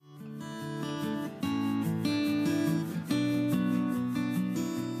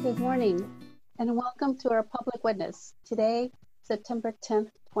Good morning, and welcome to our public witness. Today, September 10th,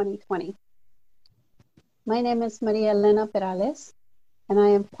 2020. My name is Maria Elena Perales, and I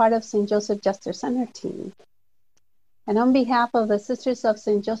am part of St. Joseph Justice Center team. And on behalf of the Sisters of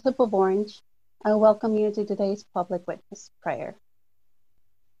St. Joseph of Orange, I welcome you to today's public witness prayer.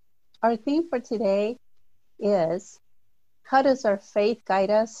 Our theme for today is, how does our faith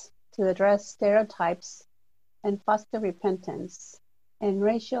guide us to address stereotypes and foster repentance and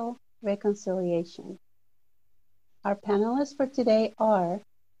racial reconciliation? Our panelists for today are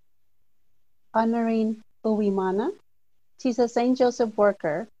Honorine Uwimana. She's a St. Joseph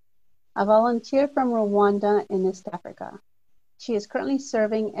worker, a volunteer from Rwanda in East Africa. She is currently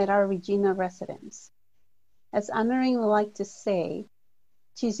serving at our Regina residence. As Honorine would like to say,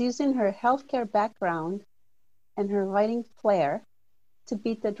 she's using her healthcare background and her writing flair to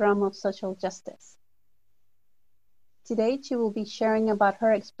beat the drum of social justice. Today, she will be sharing about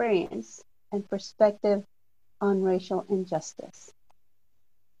her experience and perspective on racial injustice.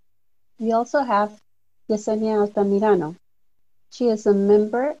 We also have Yesenia Altamirano. She is a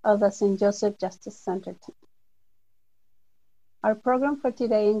member of the St. Joseph Justice Center team. Our program for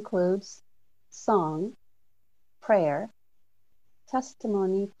today includes song, prayer,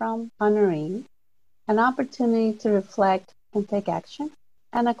 testimony from Honorine, an opportunity to reflect and take action,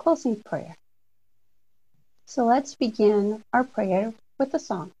 and a closing prayer. So let's begin our prayer with a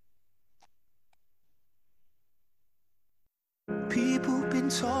song. People been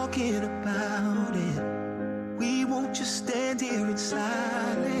talking about it. We won't just stand here in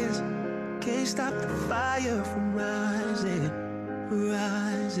silence. Can't stop the fire from rising.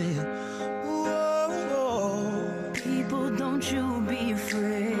 Whoa. People, don't you be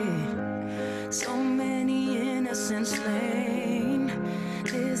afraid. So many innocents slain.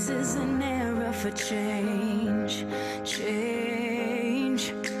 This is an era for change.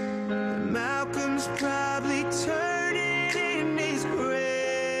 Malcolm's probably turning in his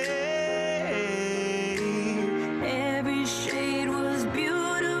grave. Every shade was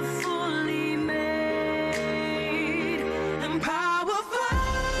beautifully made and powerful.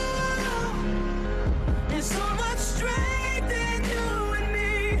 There's so much strength in you and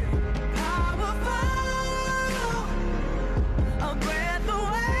me. Powerful. A breath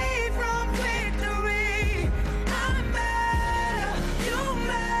away from victory. I'm better, you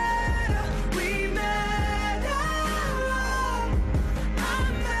matter, we matter.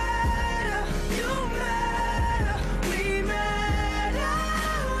 I'm better, you matter, we matter.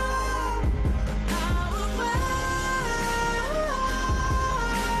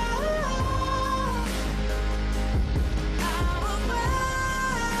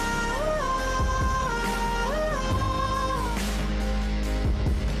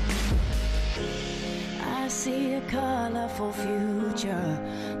 I see a colorful future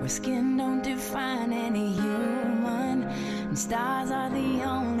where skin don't define any human, and stars are the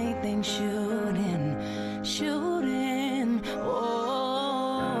only thing shooting.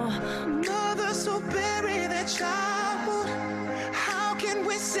 Oh, Mother, so bury that child. How can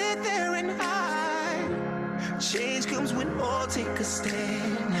we sit there and hide? Change comes when all take a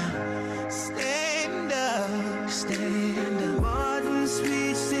stand now. Stand up, stand up. Martin's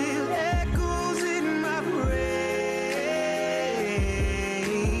speech still echoes in my brain.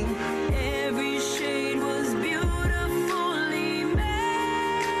 every shade was beautifully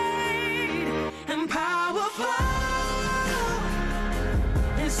made and powerful.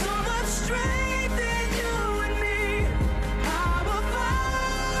 There's so much strength in you and me. Powerful.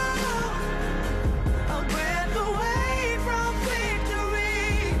 A breath away from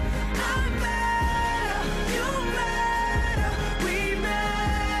victory. I'm better, you matter, we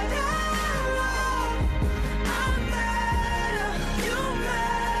matter. I'm better, you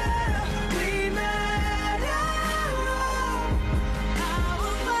matter, we matter.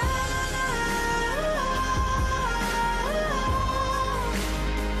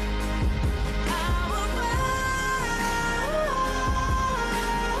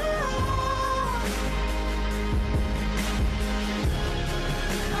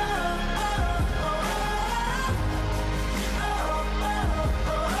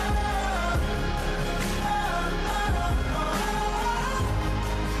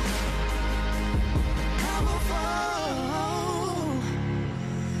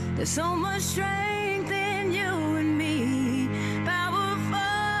 There's so much strength in you and me. Powerful.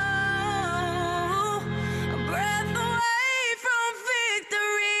 A breath away from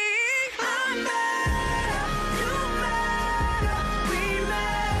victory. I'm better, you matter, we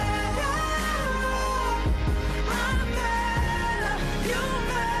matter. I'm better, you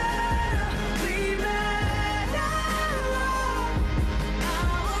matter, we matter.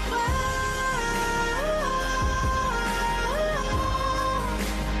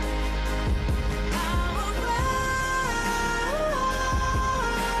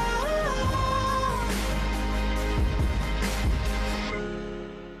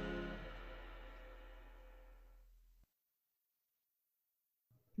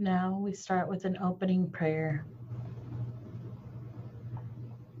 Now we start with an opening prayer.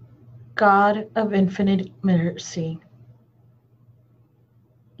 God of infinite mercy,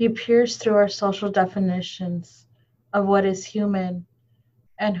 you pierce through our social definitions of what is human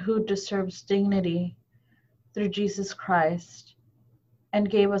and who deserves dignity through Jesus Christ, and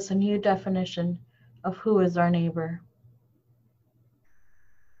gave us a new definition of who is our neighbor.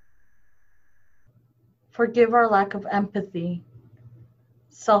 Forgive our lack of empathy,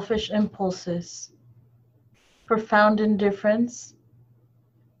 selfish impulses, profound indifference,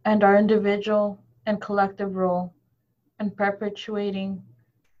 and our individual and collective role in perpetuating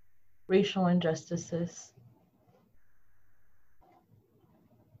racial injustices.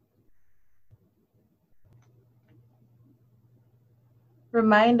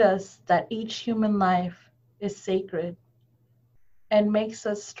 Remind us that each human life is sacred and makes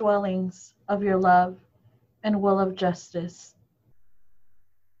us dwellings of your love and will of justice.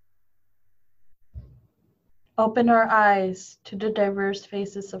 Open our eyes to the diverse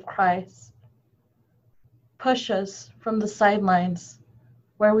faces of Christ. Push us from the sidelines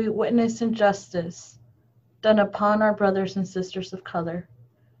where we witness injustice done upon our brothers and sisters of color,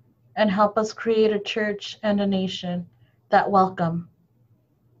 and help us create a church and a nation that welcome,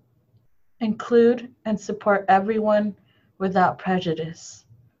 include, and support everyone without prejudice.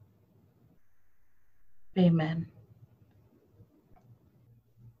 Amen.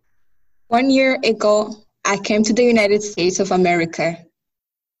 1 year ago, I came to the United States of America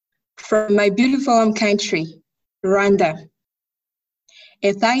from my beautiful home country, Rwanda,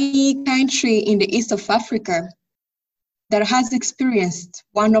 a tiny country in the east of Africa that has experienced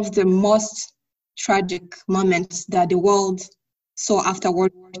one of the most tragic moments that the world saw after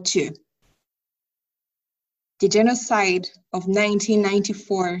World War II. The genocide of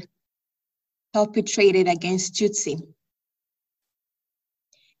 1994 perpetrated against Tutsi.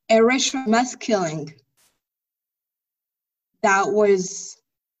 A racial mass killing that was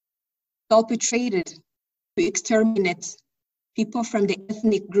perpetrated to exterminate people from the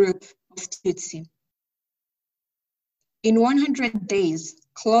ethnic group of Tutsi. In 100 days,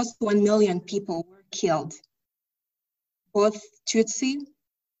 close to 1 million people were killed, both Tutsi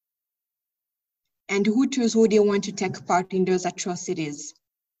and Hutus who didn't want to take part in those atrocities.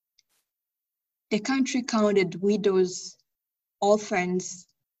 The country counted widows, orphans,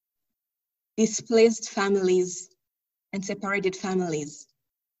 displaced families, and separated families,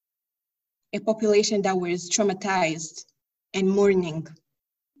 a population that was traumatized and mourning.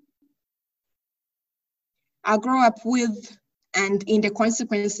 I grew up with and in the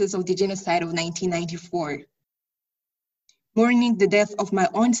consequences of the genocide of 1994, mourning the death of my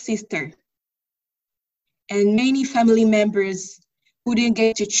own sister and many family members who didn't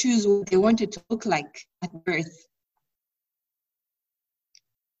get to choose what they wanted to look like at birth.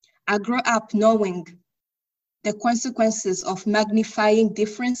 I grew up knowing the consequences of magnifying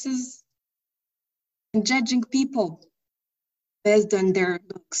differences and judging people based on their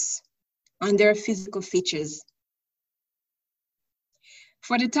looks, on their physical features.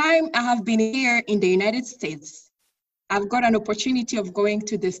 For the time I have been here in the United States, I've got an opportunity of going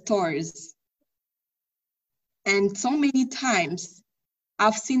to the stores. And so many times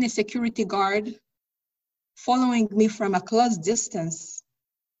I've seen a security guard following me from a close distance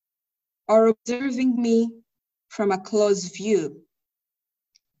or observing me from a close view.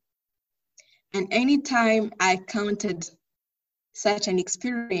 And anytime I counted such an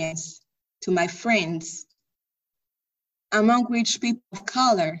experience to my friends, among which people of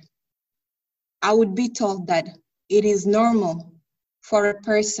color, I would be told that it is normal for a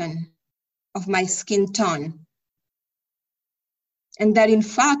person of my skin tone. And that in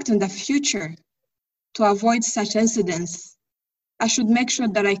fact, in the future, to avoid such incidents, I should make sure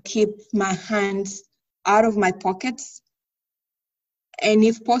that I keep my hands out of my pockets and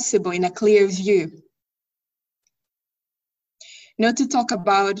if possible, in a clear view. Not to talk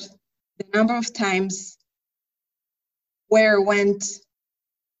about the number of times where I went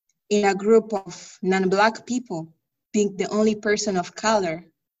in a group of non-Black people, being the only person of color,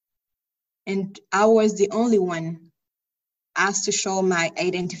 and I was the only one asked to show my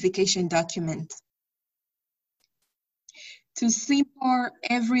identification document. To see more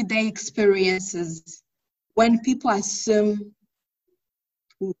everyday experiences when people assume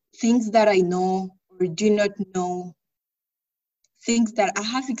things that I know or do not know, things that I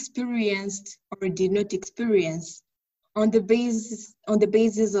have experienced or did not experience on the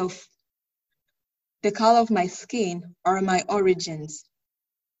basis of the color of my skin or my origins.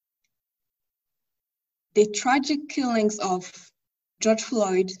 The tragic killings of George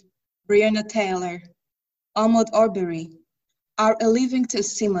Floyd, Breonna Taylor, Ahmaud Arbery are a living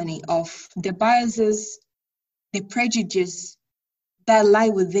testimony of the biases, the prejudice that lie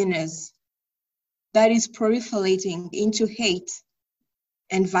within us, that is proliferating into hate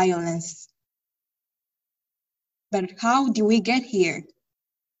and violence. But how do we get here?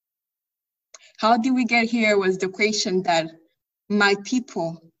 How did we get here was the question that my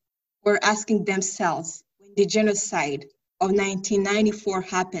people were asking themselves when the genocide of 1994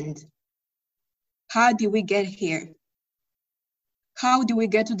 happened. How did we get here? How do we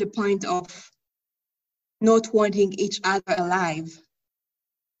get to the point of not wanting each other alive?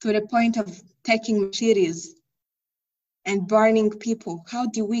 To the point of taking machetes and burning people? How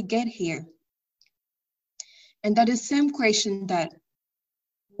did we get here? And that is the same question that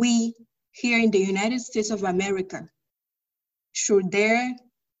we here in the United States of America should dare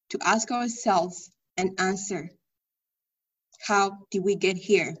to ask ourselves and answer. How did we get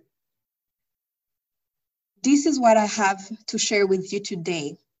here? This is what I have to share with you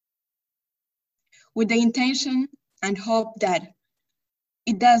today, with the intention and hope that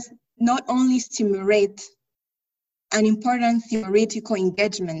it does not only stimulate an important theoretical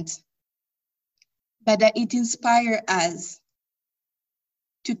engagement, but that it inspires us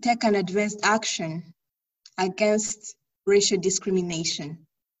to take an advanced action against racial discrimination.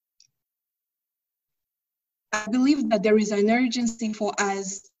 I believe that there is an urgency for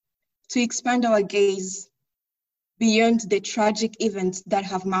us to expand our gaze beyond the tragic events that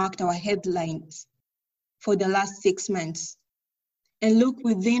have marked our headlines for the last 6 months and look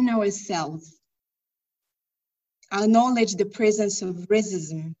within ourselves, acknowledge the presence of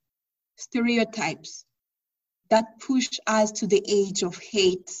racism, stereotypes that push us to the edge of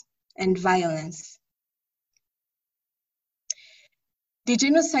hate and violence. The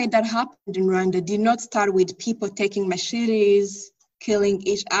genocide that happened in Rwanda did not start with people taking machetes, killing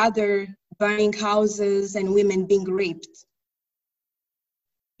each other, burning houses, and women being raped.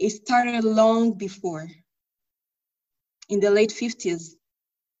 It started long before, in the late 50s,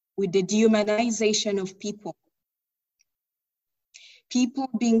 with the dehumanization of people. People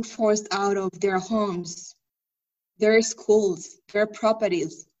being forced out of their homes, their schools, their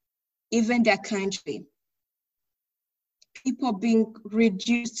properties, even their country. People being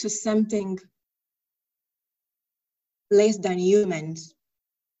reduced to something less than humans.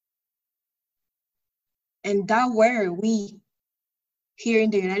 And that where we, here in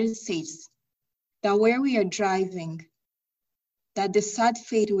the United States, that where we are driving, that the sad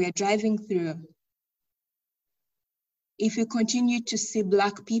fate we are driving through, if we continue to see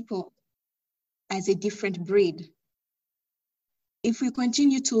Black people as a different breed, if we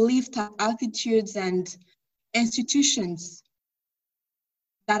continue to lift up attitudes and institutions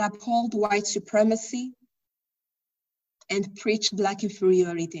that uphold white supremacy and preach Black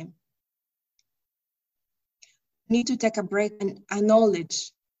inferiority, we need to take a break and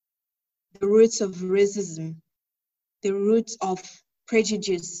acknowledge the roots of racism, the roots of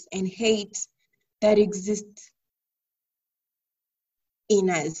prejudice and hate that exist in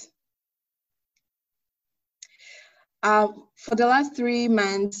us. For the last 3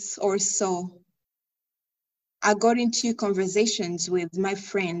 months or so, I got into conversations with my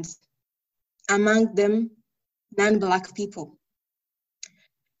friends, among them non-Black people.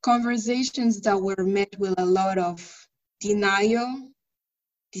 Conversations that were met with a lot of denial,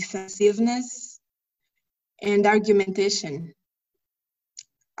 defensiveness, and argumentation.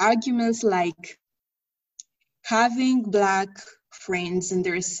 Arguments like having Black friends in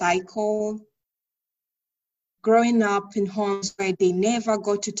their cycle, growing up in homes where they never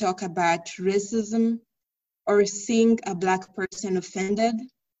got to talk about racism or seeing a Black person offended,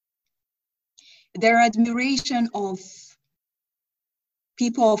 their admiration of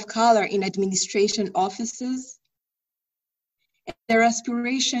people of color in administration offices, and their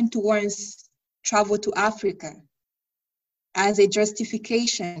aspiration to once travel to Africa as a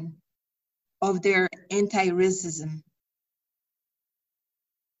justification of their anti-racism.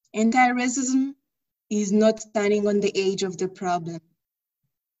 Anti-racism is not standing on the edge of the problem.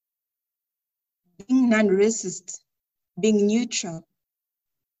 Being non-racist, being neutral,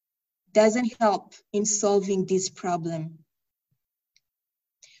 doesn't help in solving this problem.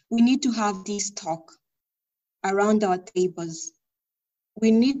 We need to have this talk around our tables.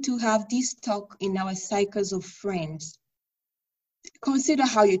 We need to have this talk in our cycles of friends. Consider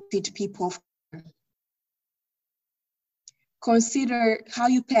how you treat people of color. Consider how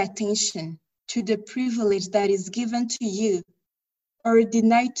you pay attention to the privilege that is given to you or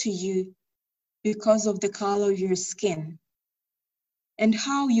denied to you because of the color of your skin, and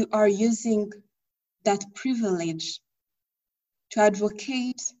how you are using that privilege to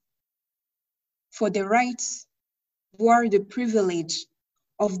advocate for the rights who are the privilege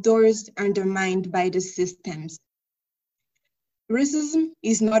of those undermined by the systems. Racism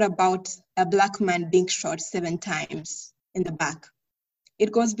is not about a Black man being shot 7 times in the back.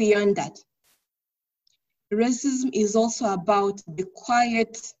 It goes beyond that. Racism is also about the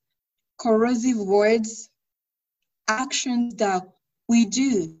quiet, corrosive words, actions that we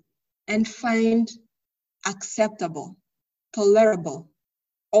do and find acceptable, tolerable,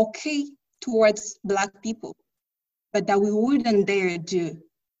 okay towards Black people, but that we wouldn't dare do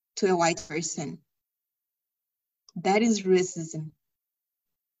to a white person. That is racism.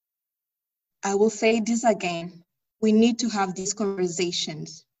 I will say this again. We need to have these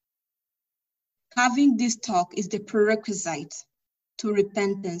conversations. Having this talk is the prerequisite to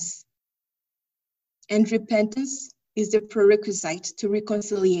repentance. And repentance is the prerequisite to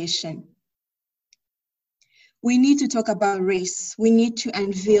reconciliation. We need to talk about race. We need to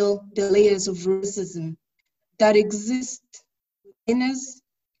unveil the layers of racism that exist within us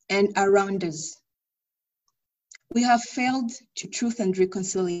and around us. We have failed to truth and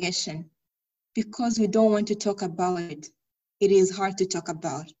reconciliation because we don't want to talk about it. It is hard to talk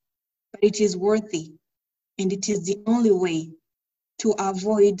about, but it is worthy, and it is the only way to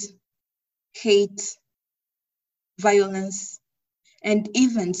avoid hate, violence, and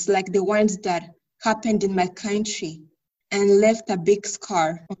events like the ones that happened in my country and left a big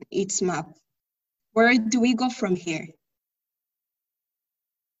scar on its map. Where do we go from here?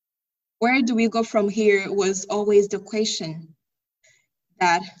 Where do we go from here was always the question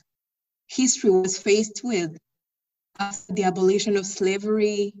that history was faced with after the abolition of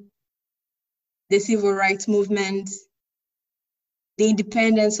slavery, the civil rights movement, the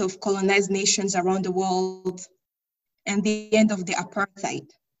independence of colonized nations around the world, and the end of the apartheid.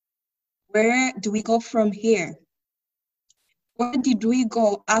 Where do we go from here? Where did we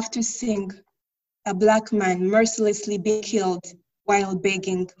go after seeing a Black man mercilessly being killed while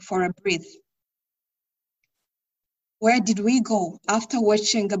begging for a breath? Where did we go after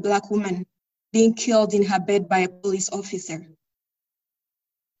watching a Black woman being killed in her bed by a police officer?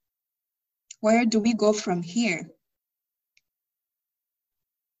 Where do we go from here?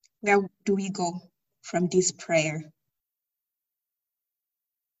 Where do we go from this prayer?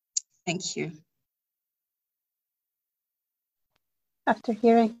 Thank you. After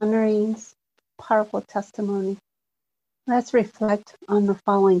hearing Honorene's powerful testimony, let's reflect on the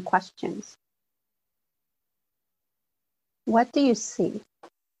following questions. What do you see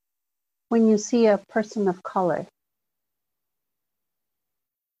when you see a person of color?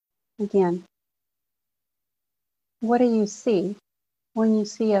 Again, what do you see when you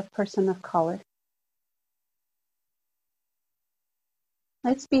see a person of color?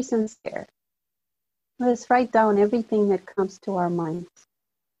 Let's be sincere. Let's write down everything that comes to our minds.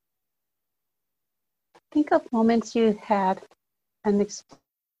 Think of moments you had an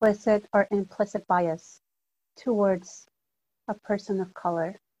explicit or implicit bias towards a person of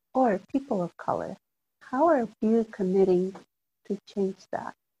color or people of color. How are you committing to change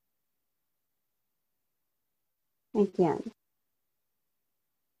that? Again,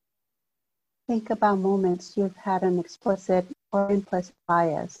 think about moments you've had an explicit or implicit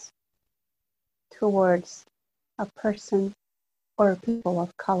bias towards a person or people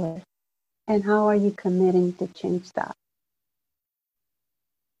of color, and how are you committing to change that?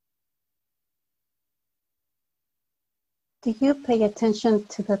 Do you pay attention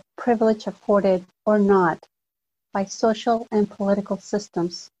to the privilege afforded or not by social and political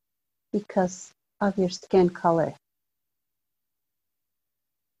systems because of your skin color?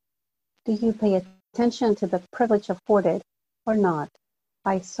 Do you pay attention to the privilege afforded or not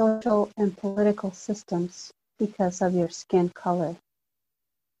by social and political systems because of your skin color?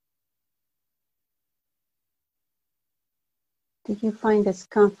 Do you find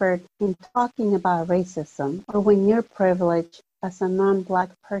discomfort in talking about racism or when your privilege as a non-Black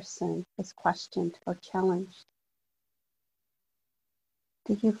person is questioned or challenged?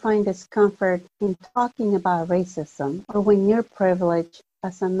 Do you find discomfort in talking about racism or when your privilege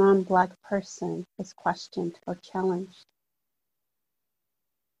as a non-Black person is questioned or challenged?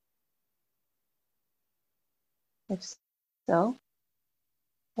 If so,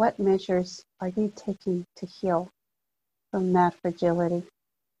 what measures are you taking to heal from that fragility?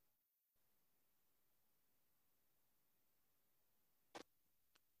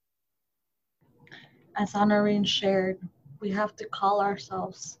 As Honorine shared, we have to call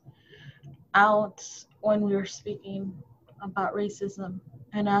ourselves out when we are speaking about racism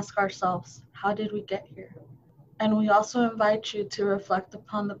and ask ourselves, how did we get here? And we also invite you to reflect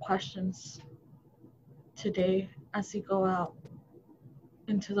upon the questions today as you go out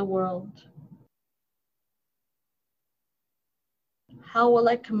into the world. How will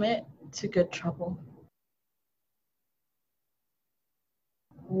I commit to good trouble?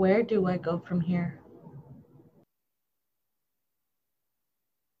 Where do I go from here?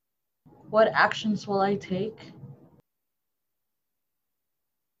 What actions will I take?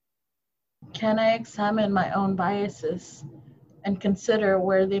 Can I examine my own biases and consider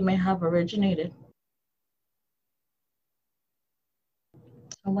where they may have originated?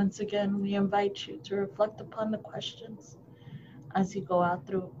 So once again, we invite you to reflect upon the questions as you go out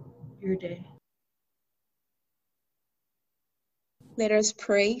through your day. Let us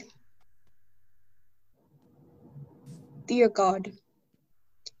pray. Dear God,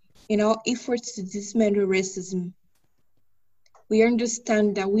 in our efforts to dismantle racism, we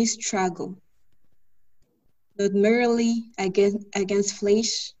understand that we struggle not merely against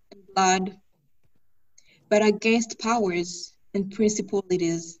flesh and blood, but against powers and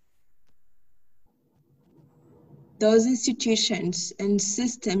principalities. Those institutions and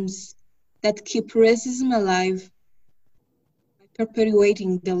systems that keep racism alive by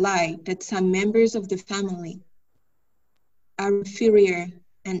perpetuating the lie that some members of the family are inferior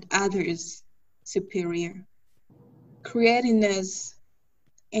and others superior, creating us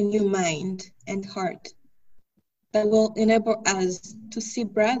a new mind and heart that will enable us to see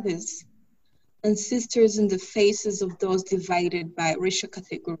brothers and sisters in the faces of those divided by racial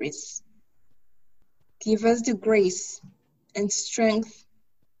categories. Give us the grace and strength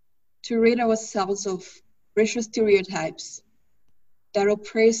to rid ourselves of racial stereotypes that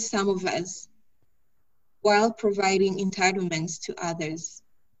oppress some of us while providing entitlements to others.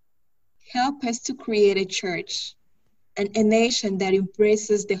 Help us to create a church and a nation that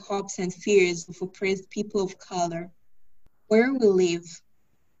embraces the hopes and fears of oppressed people of color where we live,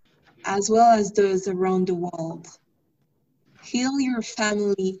 as well as those around the world. Heal your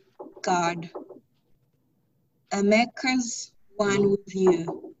family, God, and make us one with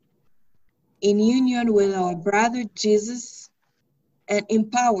you, in union with our brother Jesus, and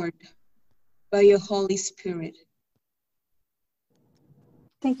empowered by your Holy Spirit.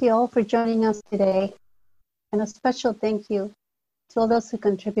 Thank you all for joining us today, and a special thank you to all those who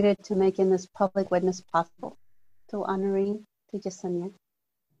contributed to making this public witness possible, to honoring to Yesenia.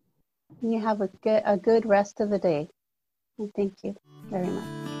 You have a good rest of the day, and thank you very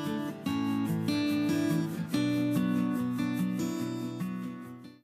much.